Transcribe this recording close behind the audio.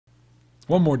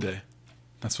One more day.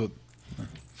 That's what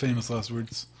famous last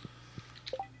words.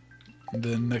 And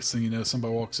then next thing you know,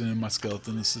 somebody walks in and my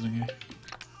skeleton is sitting here.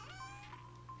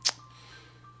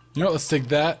 You know what? Let's take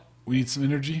that. We need some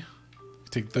energy.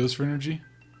 Take those for energy.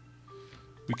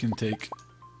 We can take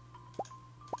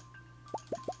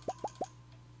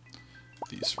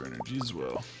these for energy as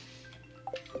well.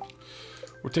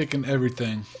 We're taking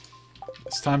everything.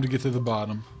 It's time to get to the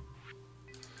bottom.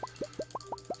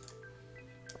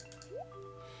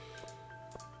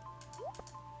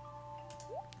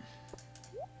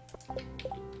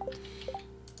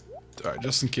 Alright,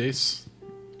 just in case.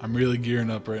 I'm really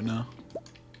gearing up right now.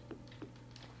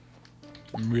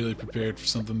 I'm really prepared for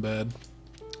something bad.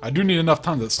 I do need enough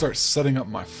time to start setting up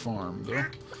my farm, though.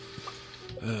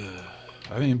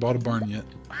 I haven't even bought a barn yet.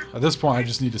 At this point, I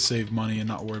just need to save money and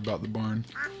not worry about the barn.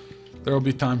 There will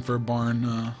be time for a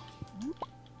barn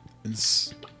in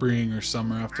spring or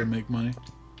summer after I make money.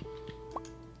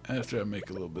 After I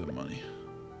make a little bit of money.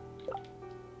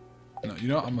 No, you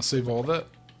know what? I'm going to save all that.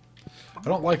 I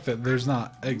don't like that there's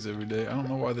not eggs every day. I don't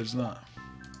know why there's not.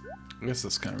 I guess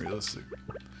that's kind of realistic.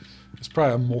 It's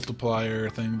probably a multiplier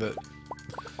thing that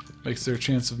makes there a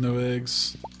chance of no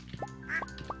eggs.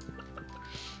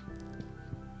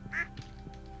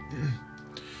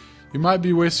 You might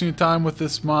be wasting your time with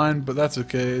this mine, but that's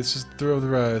okay. It's just throw the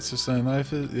rice. Just saying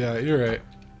life is... Yeah, you're right.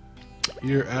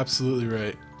 You're absolutely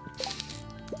right.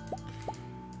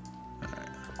 Alright.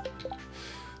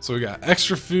 So we got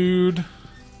extra food.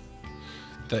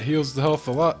 That heals the health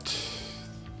a lot.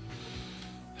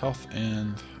 Health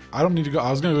and... I don't need to go... I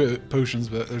was going to go get potions,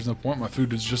 but there's no point. My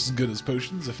food is just as good as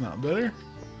potions, if not better.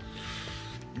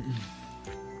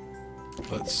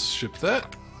 Let's ship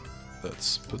that.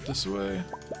 Let's put this away.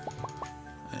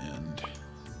 And...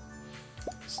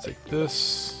 let's take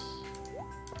this.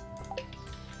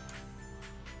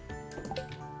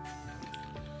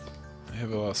 I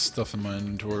have a lot of stuff in my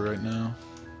inventory right now.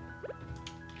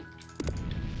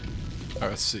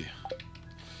 Alright, let's see.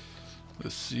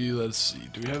 Let's see.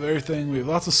 Do we have everything? We have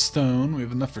lots of stone. We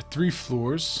have enough for 3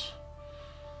 floors.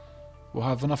 We'll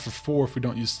have enough for 4 if we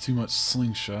don't use too much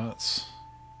slingshots.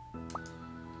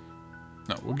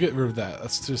 No, we'll get rid of that.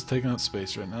 That's just taking up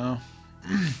space right now.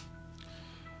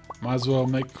 Might as well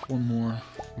make one more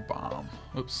bomb.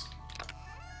 Oops.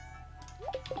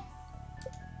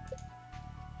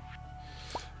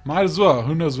 Might as well.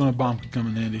 Who knows when a bomb could come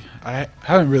in handy. I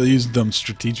haven't really used them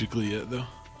strategically yet, though.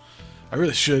 I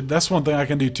really should. That's one thing I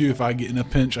can do, too, if I get in a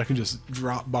pinch. I can just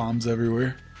drop bombs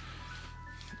everywhere.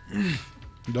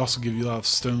 It'd also give you a lot of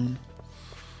stone.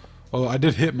 Although I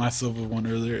did hit myself with one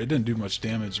earlier. It didn't do much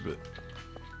damage, but...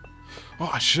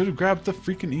 oh, I should have grabbed the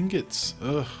freaking ingots.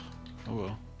 Ugh. Oh,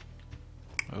 well.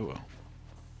 Oh, well.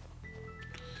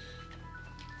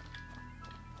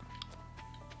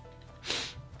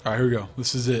 Alright, here we go.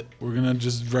 This is it. We're gonna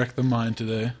just wreck the mine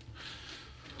today.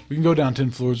 We can go down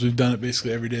 10 floors. We've done it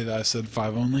basically every day that I said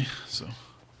 5 only. So,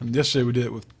 and yesterday we did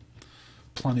it with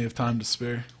plenty of time to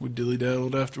spare. We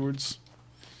dilly-daddled afterwards.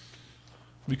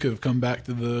 We could have come back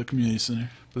to the community center,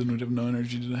 but then we'd have no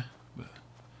energy today.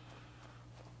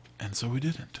 And so we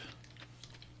didn't.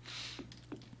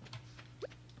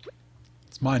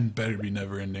 This mine better be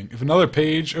never-ending. If another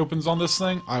page opens on this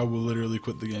thing, I will literally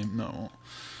quit the game. No, I won't.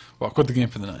 Well, I'll quit the game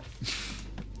for the night.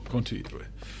 Going to either way.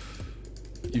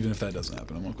 Even if that doesn't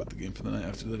happen, I'm going to quit the game for the night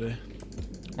after the day.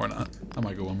 Or not. I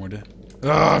might go one more day. Oh,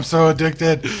 I'm so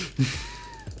addicted!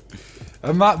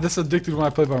 I'm not this addicted when I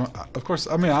play by my... Of course,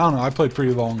 I mean, I don't know. I played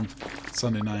pretty long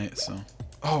Sunday night, so...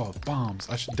 oh, bombs.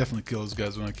 I should definitely kill those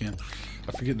guys when I can.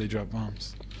 I forget they drop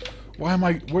bombs. Why am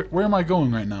I... Where am I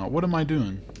going right now? What am I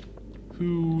doing?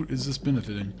 Who is this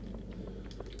benefiting?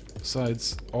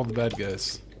 Besides all the bad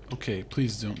guys. Okay,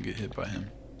 please don't get hit by him.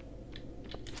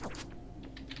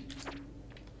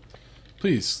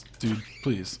 Please, dude.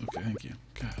 Please. Okay, thank you.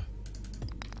 God.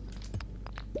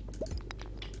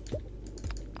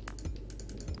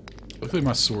 Luckily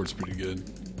my sword's pretty good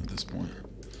at this point.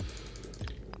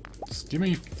 Just give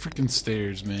me freaking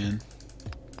stairs, man.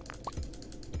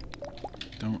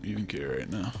 Don't even care right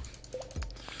now.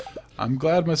 I'm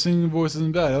glad my singing voice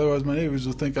isn't bad, otherwise my neighbors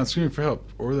will think I'm screaming for help.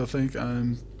 Or they'll think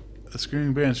I'm a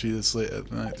screaming banshee this late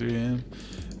at night, 3 AM.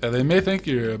 They may think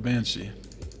you're a banshee.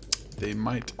 They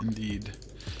might indeed.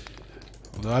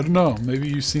 Although I don't know, maybe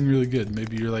you sing really good.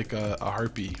 Maybe you're like a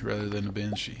harpy rather than a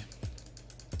banshee.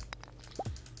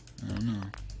 I don't know.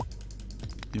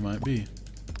 You might be.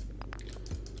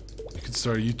 You could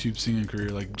start a YouTube singing career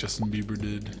like Justin Bieber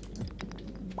did.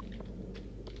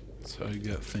 That's how he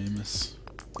got famous,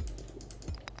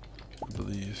 I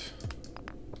believe.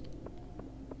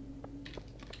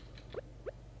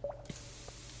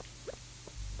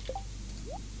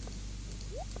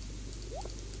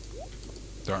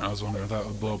 Darn, I was wondering if that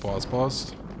would blow up while I was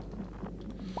paused.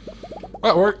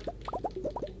 That worked.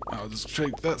 I'll just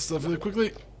shake that stuff really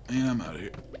quickly, and I'm out of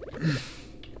here.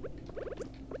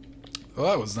 Well,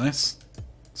 that was nice.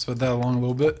 Sped that along a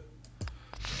little bit.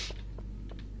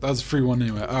 That was a free one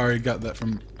anyway. I already got that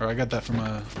from, or I got that from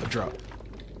a drop.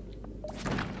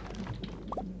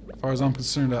 As far as I'm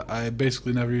concerned, I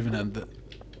basically never even had that.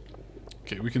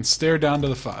 Okay, we can stare down to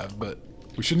the 5, but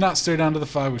we should not stare down to the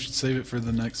 5. We should save it for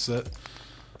the next set,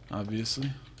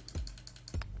 obviously.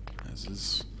 This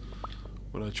is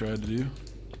what I tried to do.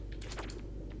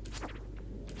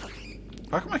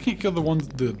 How come I can't kill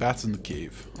the bats in the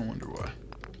cave? I wonder why.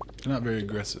 They're not very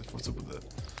aggressive. What's up with that?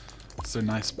 They're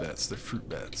nice bats. They're fruit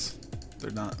bats.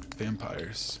 They're not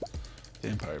vampires.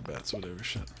 Vampire bats, whatever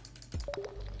shit.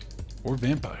 Or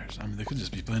vampires. I mean, they could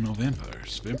just be plain old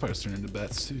vampires. Vampires turn into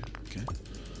bats too. Okay.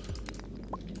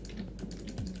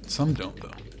 Some don't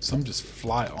though. Some just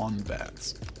fly on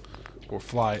bats, or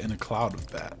fly in a cloud of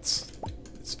bats.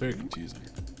 It's very confusing.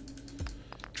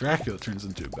 Dracula turns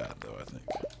into a bat though, I think.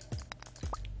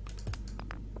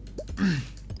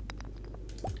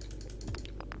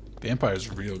 Vampires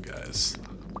are real, guys.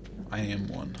 I am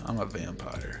one. I'm a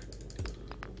vampire.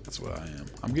 That's what I am.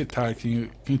 I'm getting tired.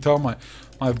 Can you tell my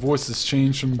voice has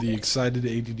changed from the excited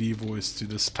ADD voice to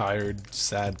this tired,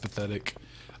 sad, pathetic,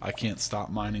 I can't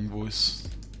stop mining voice?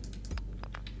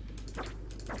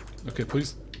 Okay,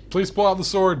 please pull out the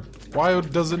sword. Why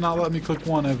does it not let me click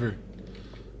 1 ever?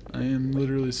 I am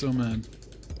literally so mad.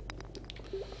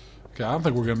 Okay, I don't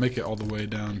think we're gonna make it all the way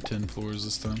down 10 floors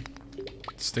this time.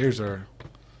 The stairs are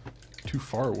too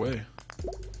far away.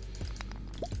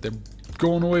 They're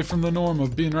going away from the norm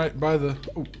of being right by the...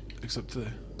 Oh, except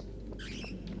today.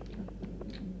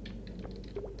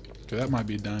 Okay, that might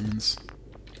be diamonds.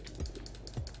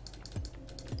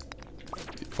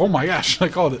 Oh my gosh, I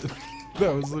called it.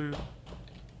 That was literally...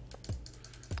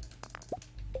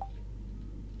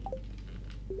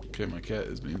 Okay, my cat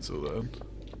is being so loud.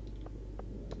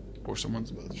 Or someone's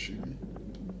about to shoot me.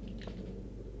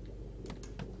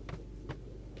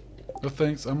 No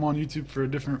thanks, I'm on YouTube for a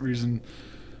different reason.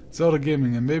 Zelda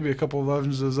gaming and maybe a couple of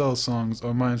Legends of Zelda songs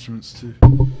on my instruments too.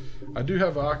 I do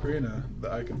have an ocarina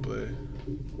that I can play.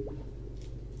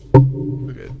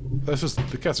 Okay, that's just,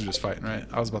 the cats are just fighting, right?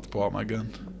 I was about to pull out my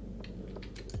gun.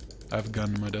 I have a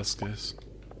gun in my desk case.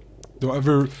 Don't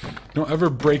ever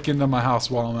break into my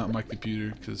house while I'm at my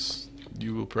computer, because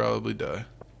you will probably die.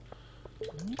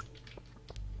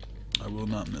 I will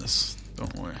not miss.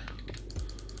 Don't worry.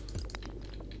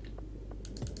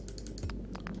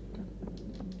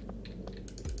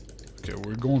 Okay,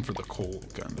 we're going for the coal,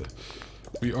 kinda.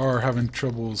 We are having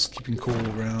troubles keeping coal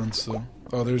around, so...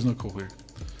 Oh, there's no coal here.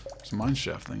 There's a mine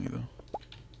shaft thingy, though.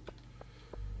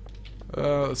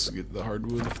 Let's get the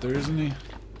hardwood if there is any.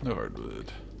 No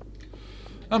hardwood.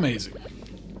 Amazing.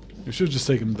 We should have just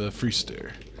taken the free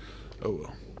stair. Oh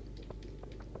well.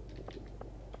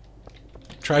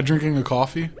 Try drinking a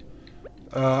coffee?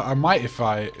 I might if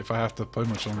I have to play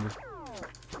much longer.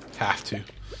 Have to.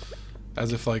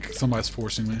 As if like somebody's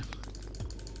forcing me.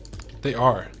 They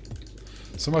are.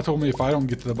 Somebody told me if I don't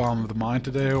get to the bottom of the mine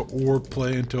today or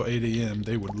play until 8 AM,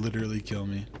 they would literally kill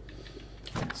me.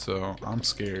 So I'm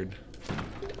scared.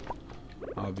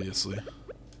 Obviously.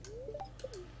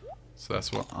 So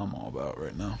that's what I'm all about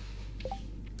right now.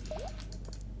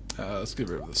 Let's get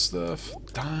rid of this stuff.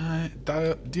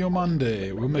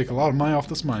 Diamante. We'll make a lot of money off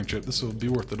this mine trip. This will be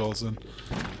worth it all soon.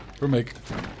 We'll make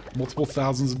multiple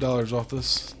thousands of dollars off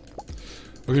this.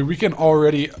 Okay, we can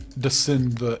already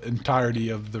descend the entirety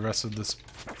of the rest of this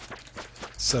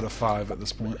set of 5 at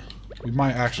this point. We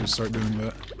might actually start doing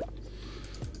that.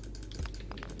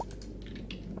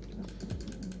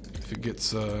 If it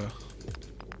gets a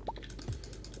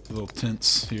little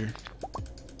tense here.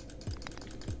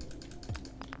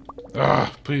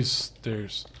 Ah, please,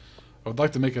 stairs. I would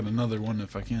like to make it another one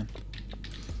if I can.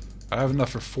 I have enough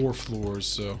for 4 floors,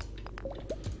 so...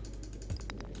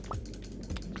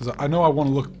 Because I know I want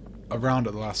to look around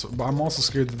at the last one, but I'm also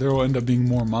scared that there will end up being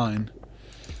more mine.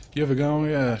 You have a gun?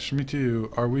 Yeah, me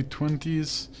too. Are we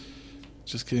 20s?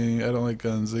 Just kidding, I don't like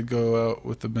guns. They go out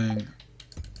with a bang.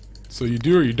 So you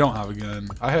do or you don't have a gun?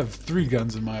 I have 3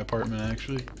 guns in my apartment,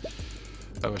 actually.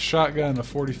 I have a shotgun, a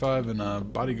 45, and a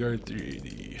bodyguard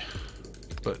 380.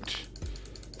 But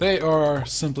they are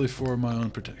simply for my own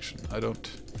protection. I don't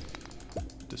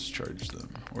discharge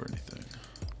them or anything.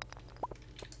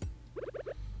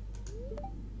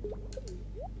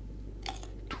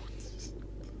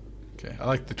 Okay, I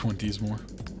like the 20s more.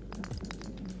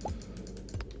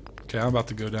 Okay, I'm about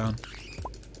to go down.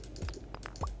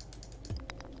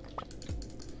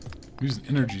 I'm using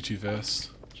energy too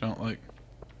fast, which I don't like.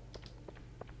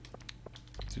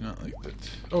 Do not like that.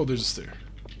 Oh, there's a stair.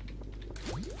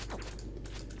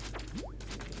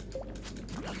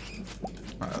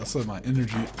 Alright, let's let my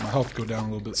energy, my health go down a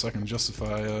little bit so I can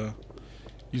justify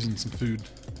using some food.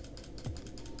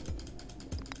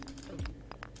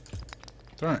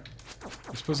 Alright.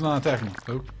 You're supposed to not attack me.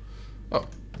 Oh. Oh,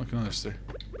 look, another stair.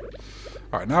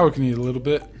 Alright, now we can eat a little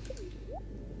bit.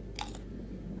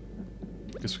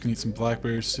 Guess we can eat some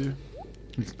blackberries too.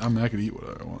 I mean, I could eat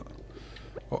whatever I want.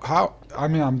 Well, how? I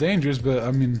mean, I'm dangerous, but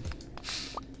I mean,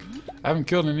 I haven't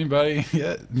killed anybody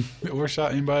yet or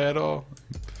shot anybody at all.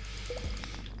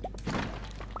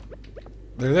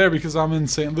 They're there because I'm in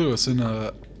St. Louis, in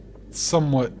a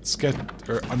somewhat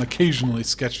or an occasionally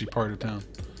sketchy part of town.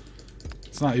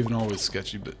 It's not even always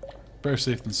sketchy, but better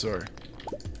safe than sorry.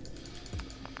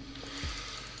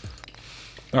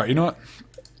 Alright, you know what?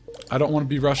 I don't want to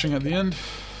be rushing at the end,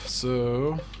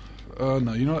 so...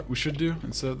 no, you know what we should do?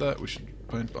 Instead of that, we should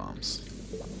plant bombs.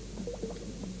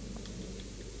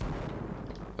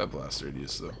 That blast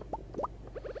radius, though.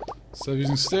 Instead of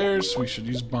using stairs, we should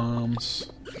use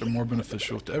bombs. They're more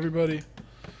beneficial to everybody.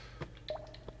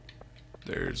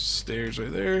 There's stairs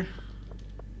right there.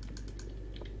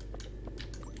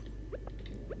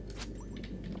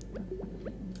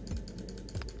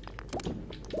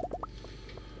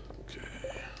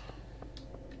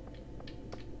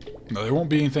 No, there won't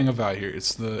be anything of value here.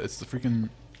 It's the freaking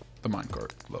the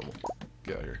minecart level.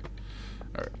 Get out of here.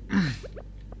 Alright.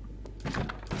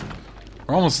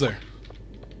 We're almost there.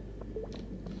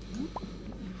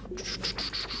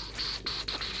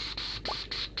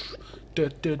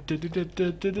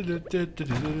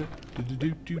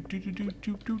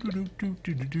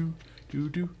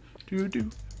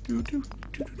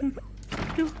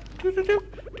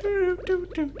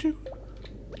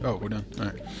 Oh, we're done.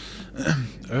 Alright.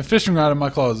 A fishing rod in my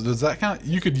closet. Does that count?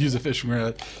 You could use a fishing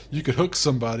rod. You could hook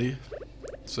somebody.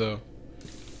 So,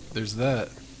 there's that.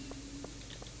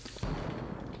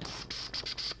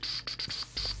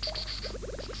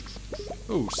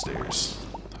 Oh, stairs.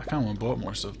 I kind of want to blow up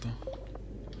more stuff, though.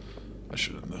 I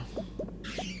shouldn't, though.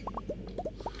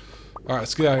 Alright,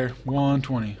 let's get out of here.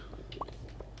 120.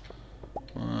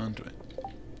 120.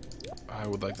 I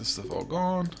would like this stuff all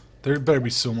gone. There better be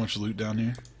so much loot down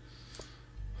here.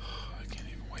 I can't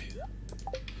even wait.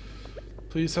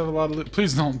 Please have a lot of loot.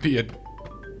 Please don't be a...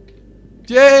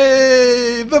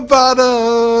 Yay! The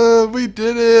bottom! We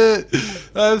did it!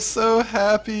 I'm so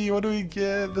happy. What do we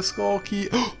get? The skull key.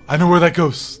 Oh, I know where that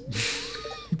goes.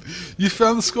 You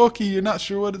found the skull key. You're not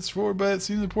sure what it's for, but it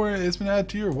seems important. It's been added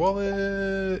to your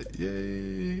wallet.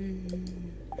 Yay!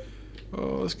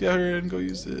 Oh, let's get out here and go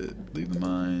use it. Leave the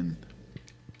mine.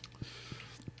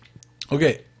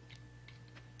 Okay.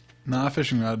 Not a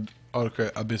fishing rod.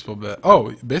 Autocrat. A baseball bat.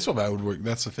 Oh, baseball bat would work.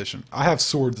 That's sufficient. I have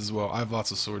swords as well. I have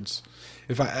lots of swords.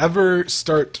 If I ever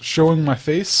start showing my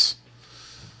face,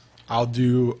 I'll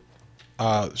do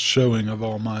showing of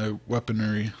all my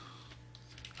weaponry.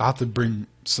 I'll have to bring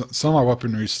some of my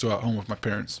weaponry still at home with my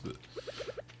parents, but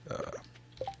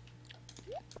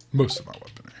most of my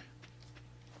weaponry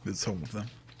is home with them.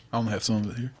 I only have some of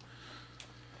it here.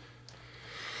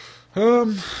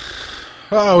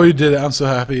 Oh, we did it. I'm so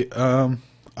happy. I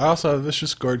also have a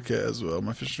vicious guard cat as well.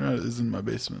 My fishing rod is in my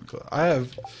basement. I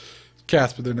have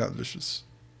cats, but they're not vicious.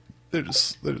 They're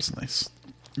just nice.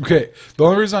 Okay, the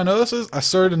only reason I know this is I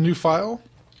started a new file,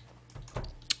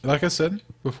 like I said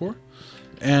before,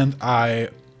 and I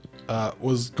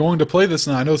was going to play this,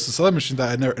 and I noticed this other machine that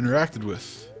I never interacted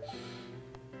with.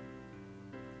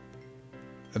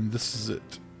 And this is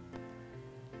it.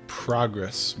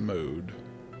 Progress mode.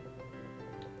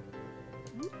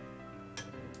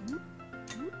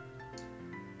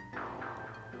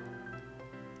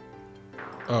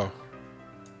 Oh.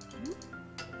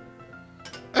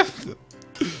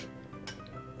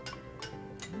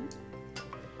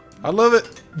 I love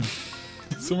it.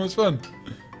 It's so much fun.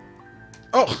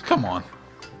 Oh, come on.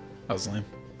 That was lame.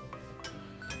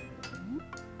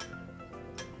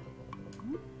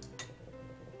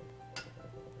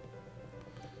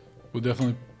 We'll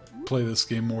definitely play this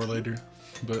game more later,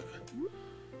 but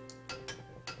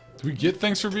do we get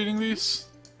things for beating these?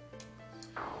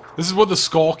 This is what the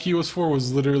skull key was for,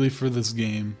 was literally for this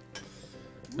game.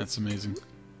 That's amazing.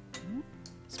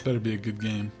 This better be a good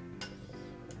game.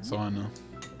 That's all I know.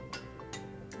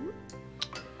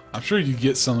 I'm sure you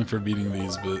get something for beating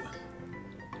these, but...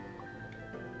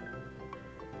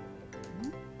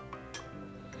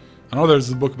 I know there's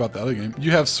a book about the other game.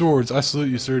 You have swords. I salute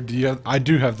you, sir. Do you have... I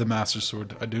do have the Master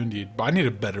Sword. I do indeed. But I need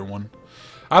a better one.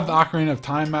 I have the Ocarina of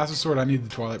Time Master Sword. I need the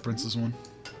Twilight Princess one.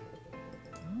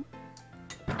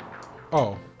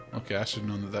 Oh. Okay, I should have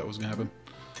known that that was going to happen.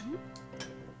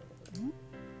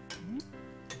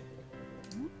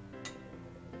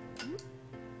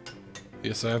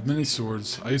 Yes, I have many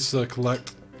swords. I used to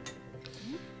collect...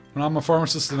 When I'm a farm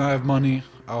assistant and I have money,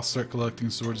 I'll start collecting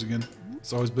swords again.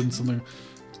 It's always been something...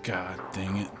 God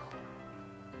dang it.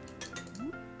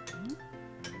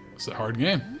 It's a hard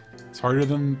game. It's harder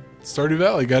than Stardew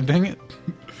Valley, god dang it.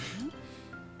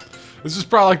 This is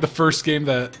probably like the first game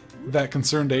that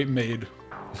Concerned Ape made.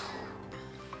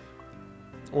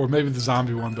 Or maybe the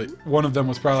zombie one, but one of them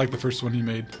was probably like the first one he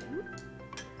made.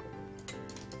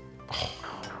 Oh,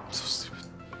 I'm so stupid.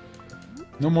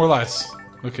 No more lies.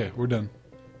 Okay, we're done.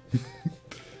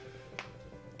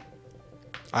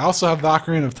 I also have the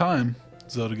Ocarina of Time,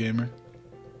 Zelda Gamer.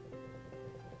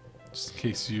 Just in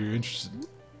case you're interested.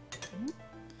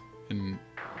 And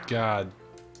god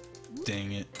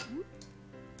dang it.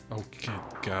 Okay,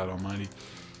 God almighty.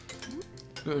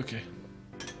 Okay.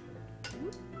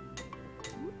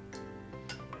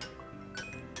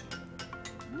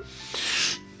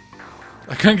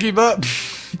 I couldn't keep up.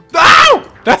 No!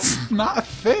 That's not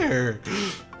fair.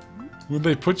 When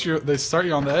they put you, they start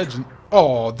you on the edge and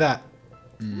oh, that.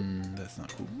 That's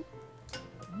not cool.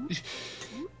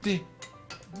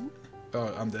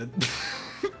 Oh, I'm dead.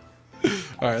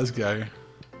 All right, let's get out of here.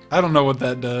 I don't know what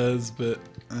that does, but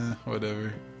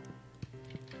whatever.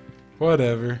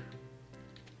 Whatever.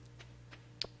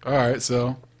 All right,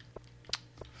 so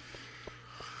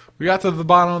we got to the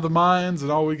bottom of the mines,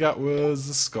 and all we got was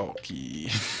the skull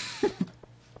key.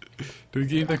 Do we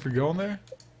get anything for going there?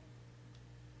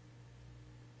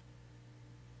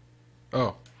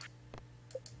 Oh.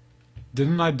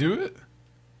 Didn't I do it?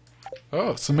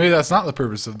 Oh, so maybe that's not the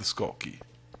purpose of the skull key.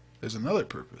 There's another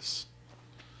purpose.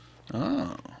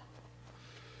 Oh.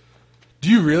 Do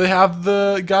you really have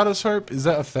the goddess harp? Is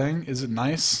that a thing? Is it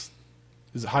nice?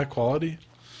 Is it high quality?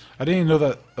 I didn't even know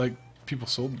that like people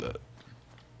sold that.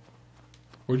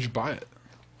 Where'd you buy it?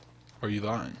 Or are you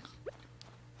lying?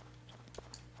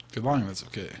 If you're lying, that's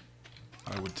okay.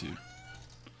 I would too. In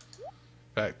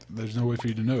fact, there's no way for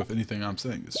you to know if anything I'm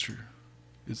saying is true.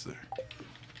 Is there?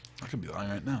 I could be lying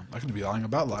right now. I could be lying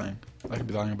about lying. I could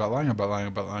be lying about lying about lying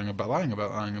about lying about lying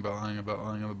about lying about lying about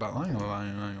lying about lying about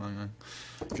lying.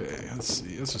 Okay, let's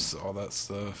see. Let's just all that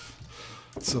stuff.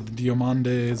 So the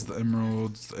diamondes, the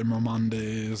emeralds, the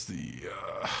emeralds, the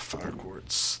fire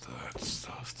quartz, that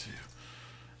stuff too.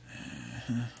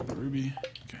 The ruby.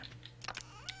 Okay.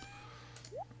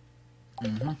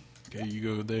 Okay, you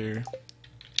go there.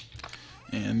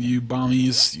 And you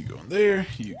bombies, you go in there.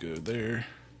 You go there.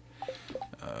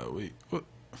 Wait, what?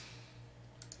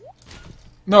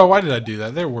 No, why did I do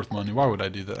that? They're worth money. Why would I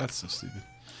do that? That's so stupid.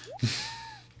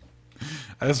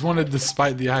 I just wanted to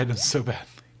spite the items so badly.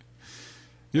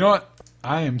 You know what?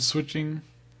 I am switching.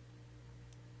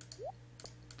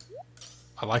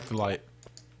 I like the light.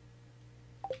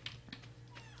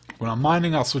 When I'm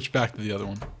mining, I'll switch back to the other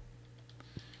one.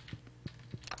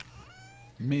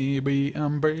 Maybe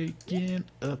I'm breaking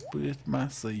up with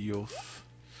myself.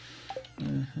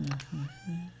 Okay.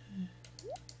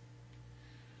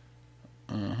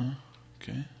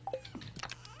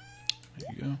 There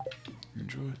you go.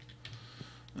 Enjoy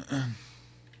it.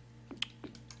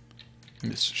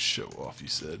 Mr. Show Off, you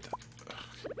said.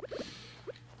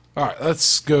 Alright,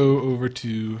 let's go over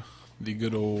to the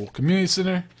good old community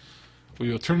center. We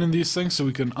will turn in these things so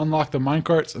we can unlock the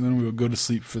minecarts, and then we will go to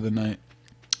sleep for the night.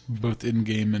 Both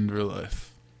in-game and real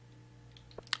life.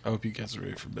 I hope you guys are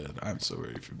ready for bed. I'm so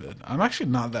ready for bed. I'm actually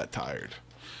not that tired.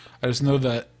 I just know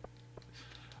that...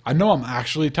 I know I'm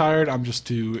actually tired. I'm just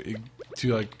too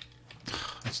like...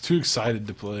 I'm too excited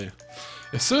to play.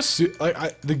 It's so...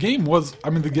 the game was... I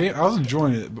mean, the game... I was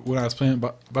enjoying it when I was playing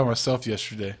it by myself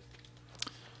yesterday.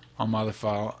 On my other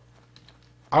file.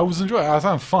 I was enjoying it. I was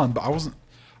having fun, but I wasn't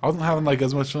having like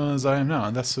as much fun as I am now,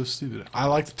 and that's so stupid. I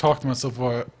like to talk to myself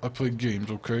while I play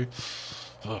games, okay?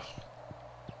 Ugh.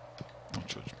 Don't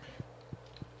judge me.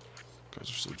 You guys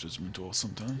are so judgmental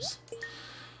sometimes.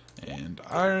 And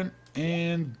iron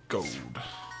and gold.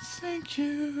 Thank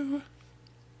you.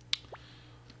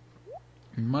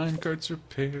 Minecarts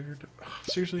repaired.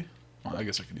 Seriously? Well, I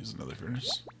guess I could use another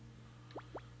furnace.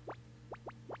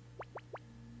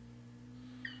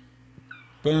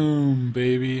 Boom,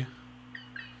 baby.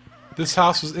 This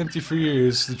house was empty for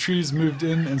years. The trees moved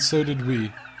in, and so did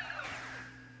we.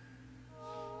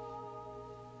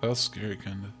 That was scary,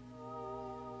 kinda.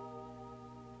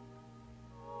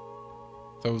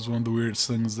 That was one of the weirdest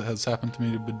things that has happened to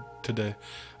me today.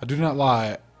 I do not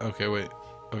lie. Okay, wait.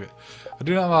 Okay. I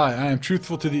do not lie. I am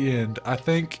truthful to the end. I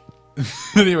think...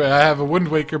 Anyway, I have a Wind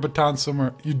Waker baton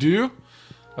somewhere. You do?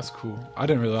 That's cool. I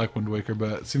didn't really like Wind Waker,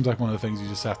 but it seems like one of the things you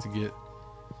just have to get.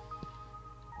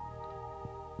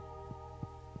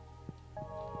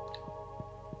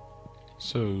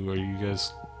 So, are you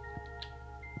guys...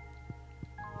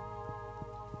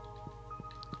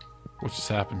 What just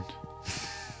happened?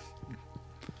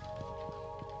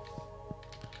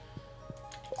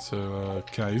 So,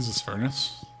 can I use this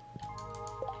furnace?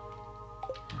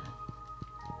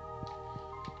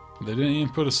 They didn't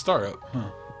even put a star up,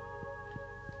 huh?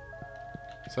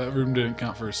 So that room didn't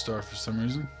count for a star for some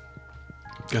reason.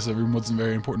 Guess that room wasn't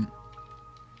very important.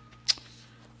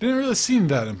 Didn't really seem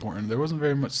that important. There wasn't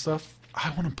very much stuff. I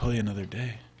want to play another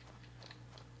day.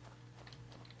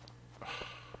 Oh,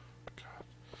 God.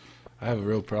 I have a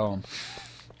real problem.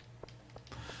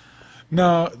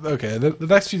 No, okay. The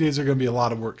next few days are going to be a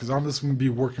lot of work because I'm just going to be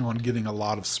working on getting a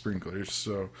lot of sprinklers.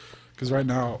 So, because right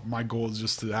now my goal is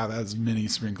just to have as many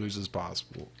sprinklers as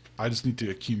possible. I just need to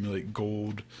accumulate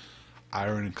gold,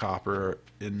 iron, and copper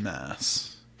in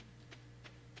mass.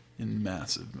 In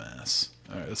massive mass.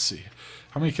 Alright, let's see.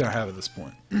 How many can I have at this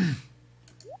point?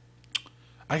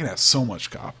 I can have so much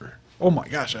copper. Oh my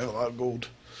gosh, I have a lot of gold.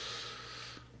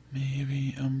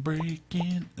 Maybe I'm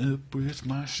breaking up with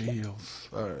my shells.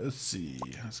 Alright, let's see.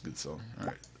 That's a good song.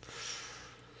 Alright.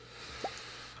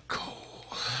 Coal.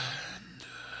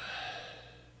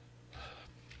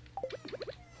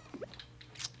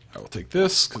 I will take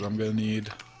this because I'm gonna need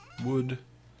wood.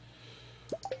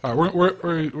 Alright, we're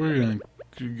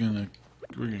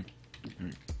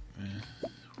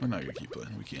not gonna keep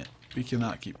playing. We can't. We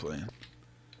cannot keep playing.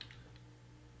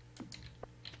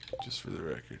 Just for the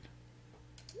record.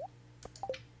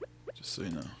 Just so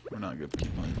you know, we're not gonna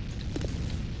keep playing.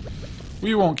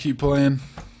 We won't keep playing.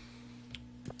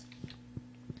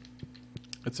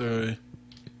 It's alright.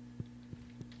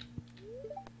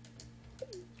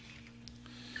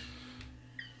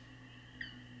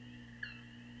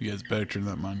 You guys better turn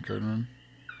that minecart on.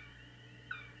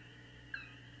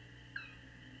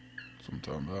 That's what I'm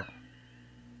talking about.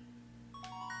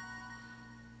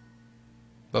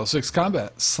 Level 6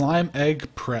 combat. Slime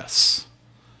egg press.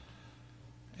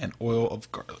 And oil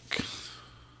of garlic.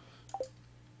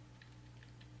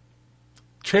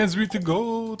 Transmute to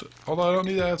gold. Although I don't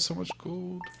need to have so much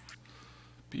gold.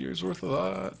 Beer's worth a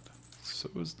lot. So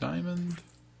is diamond.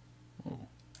 Oh.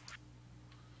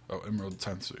 Oh, emerald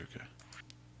times 3. Okay.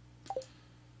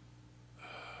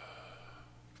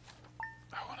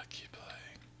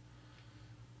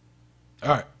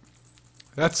 Alright.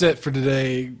 That's it for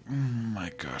today.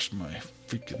 My gosh, my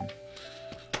freaking...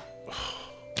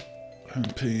 I'm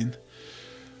in pain.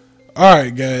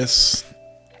 Alright, guys.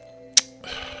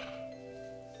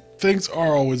 Things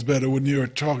are always better when you are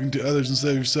talking to others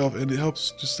instead of yourself, and it helps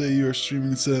to say you are streaming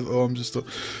instead of, oh, I'm just a...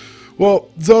 Well,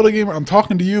 Zelda Gamer, I'm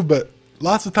talking to you, but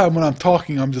lots of time when I'm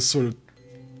talking, I'm just sort of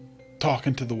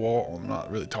talking to the wall. I'm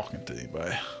not really talking to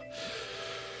anybody.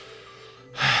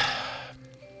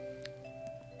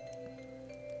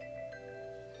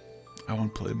 I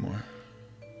want to play more.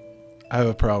 I have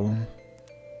a problem.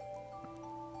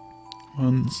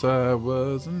 Once I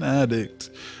was an addict.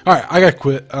 Alright, I gotta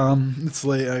quit. It's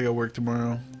late. I gotta work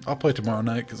tomorrow. I'll play tomorrow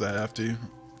night because I have to.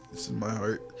 This is my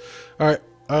heart. Alright,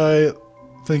 I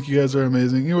think you guys are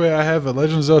amazing. Anyway, I have a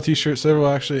Legend of Zelda t-shirt, several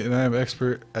actually, and I am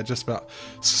expert at just about.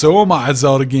 So am I,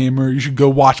 Zelda Gamer. You should go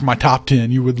watch my top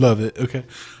 10. You would love it. Okay.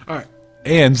 Alright.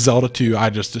 And Zelda 2. I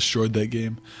just destroyed that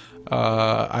game.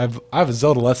 I have a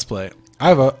Zelda Let's Play. I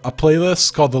have a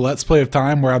playlist called the Let's Play of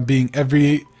Time where I'm being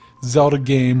every Zelda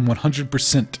game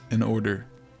 100% in order.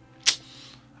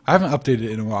 I haven't updated it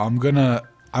in a while.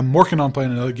 I'm working on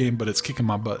playing another game, but it's kicking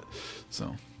my butt.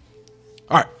 So,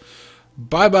 alright.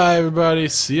 Bye bye everybody.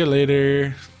 See you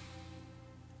later.